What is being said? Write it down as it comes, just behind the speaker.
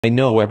I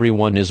know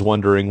everyone is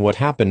wondering what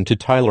happened to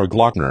Tyler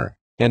Glockner,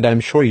 and I'm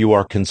sure you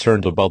are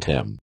concerned about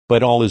him,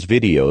 but all his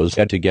videos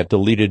had to get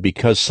deleted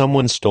because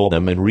someone stole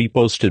them and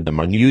reposted them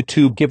on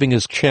YouTube, giving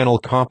his channel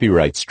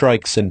copyright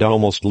strikes and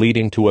almost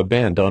leading to a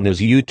ban on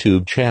his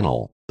YouTube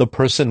channel. The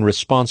person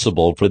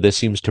responsible for this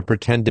seems to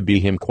pretend to be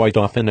him quite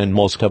often in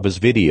most of his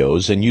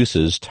videos and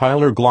uses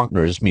Tyler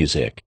Glockner's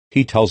music.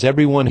 He tells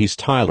everyone he's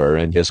Tyler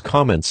in his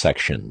comment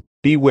section.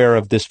 Beware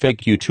of this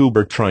fake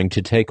YouTuber trying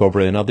to take over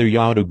another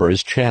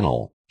YouTuber's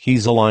channel.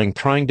 He's a lying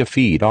trying to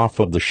feed off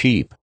of the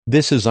sheep.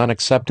 This is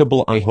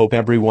unacceptable. I hope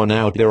everyone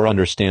out there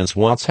understands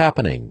what's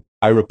happening.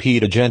 I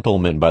repeat, a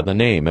gentleman by the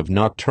name of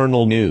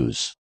Nocturnal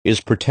News is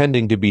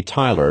pretending to be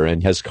Tyler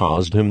and has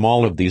caused him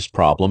all of these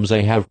problems.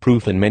 I have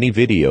proof in many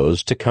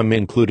videos to come,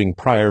 including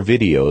prior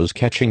videos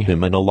catching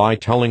him in a lie,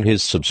 telling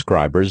his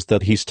subscribers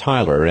that he's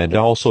Tyler and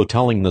also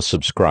telling the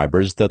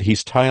subscribers that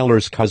he's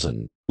Tyler's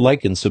cousin.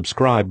 Like and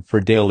subscribe for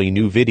daily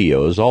new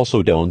videos.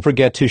 Also, don't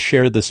forget to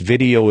share this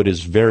video. It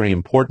is very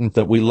important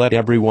that we let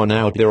everyone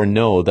out there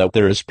know that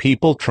there is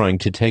people trying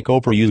to take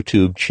over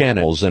YouTube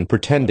channels and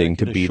pretending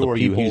to be the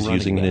people he's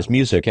using in his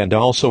music and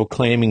also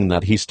claiming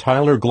that he's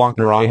Tyler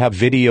Glockner. I have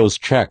videos.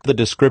 Check the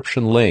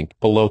description link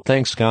below.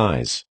 Thanks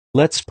guys.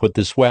 Let's put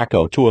this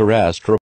wacko to a rest.